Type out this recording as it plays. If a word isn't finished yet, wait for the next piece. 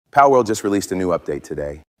Palworld just released a new update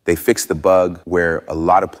today. They fixed the bug where a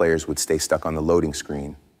lot of players would stay stuck on the loading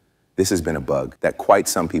screen. This has been a bug that quite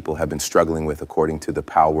some people have been struggling with, according to the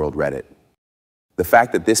Palworld Reddit. The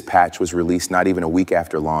fact that this patch was released not even a week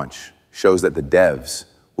after launch shows that the devs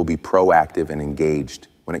will be proactive and engaged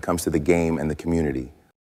when it comes to the game and the community.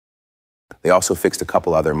 They also fixed a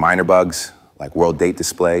couple other minor bugs, like world date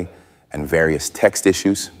display and various text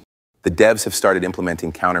issues. The devs have started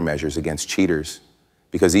implementing countermeasures against cheaters,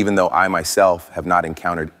 because even though I myself have not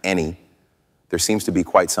encountered any, there seems to be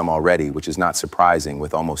quite some already, which is not surprising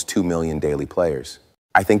with almost 2 million daily players.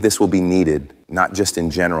 I think this will be needed, not just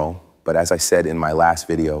in general, but as I said in my last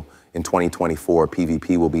video, in 2024,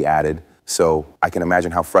 PvP will be added, so I can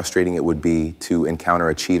imagine how frustrating it would be to encounter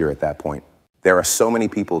a cheater at that point. There are so many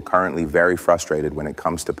people currently very frustrated when it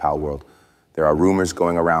comes to Palworld. There are rumors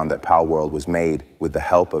going around that Palworld was made with the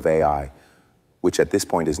help of AI, which at this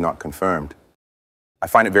point is not confirmed. I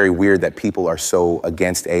find it very weird that people are so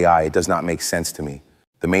against AI. It does not make sense to me.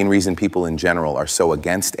 The main reason people in general are so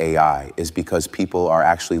against AI is because people are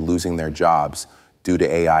actually losing their jobs due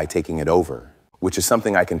to AI taking it over, which is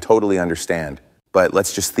something I can totally understand. But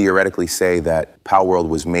let's just theoretically say that Palworld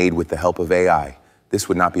was made with the help of AI. This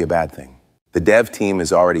would not be a bad thing. The dev team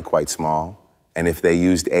is already quite small, and if they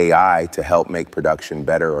used AI to help make production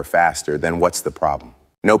better or faster, then what's the problem?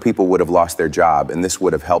 No people would have lost their job, and this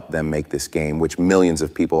would have helped them make this game, which millions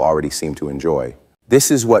of people already seem to enjoy.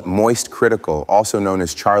 This is what Moist Critical, also known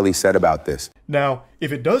as Charlie, said about this. Now,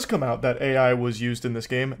 if it does come out that AI was used in this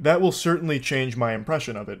game, that will certainly change my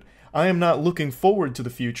impression of it. I am not looking forward to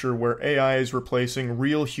the future where AI is replacing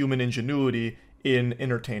real human ingenuity in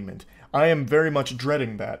entertainment. I am very much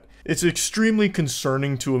dreading that. It's extremely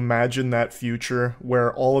concerning to imagine that future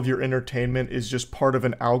where all of your entertainment is just part of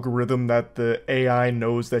an algorithm that the AI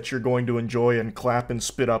knows that you're going to enjoy and clap and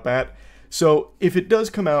spit up at. So if it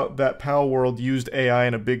does come out that Palworld used AI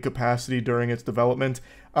in a big capacity during its development,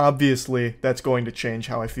 obviously that's going to change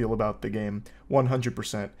how I feel about the game,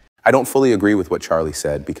 100%. I don't fully agree with what Charlie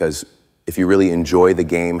said, because if you really enjoy the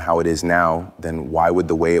game how it is now, then why would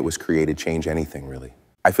the way it was created change anything, really?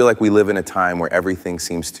 I feel like we live in a time where everything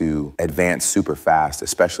seems to advance super fast,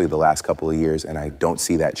 especially the last couple of years, and I don't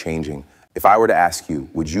see that changing. If I were to ask you,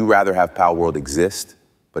 would you rather have Palworld exist,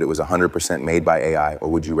 but it was 100% made by AI, or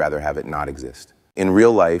would you rather have it not exist? In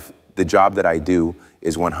real life, the job that I do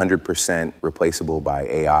is 100% replaceable by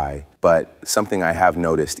AI, but something I have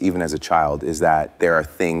noticed, even as a child, is that there are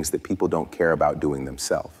things that people don't care about doing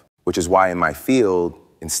themselves, which is why in my field,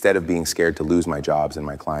 instead of being scared to lose my jobs and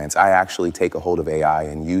my clients, I actually take a hold of AI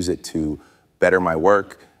and use it to better my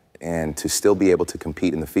work and to still be able to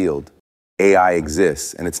compete in the field. AI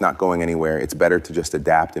exists and it's not going anywhere. It's better to just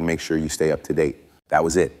adapt and make sure you stay up to date. That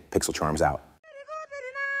was it. Pixelcharms out.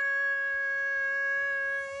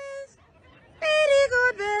 Very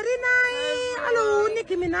good, very nice. Hello,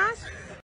 Nicki Minaj.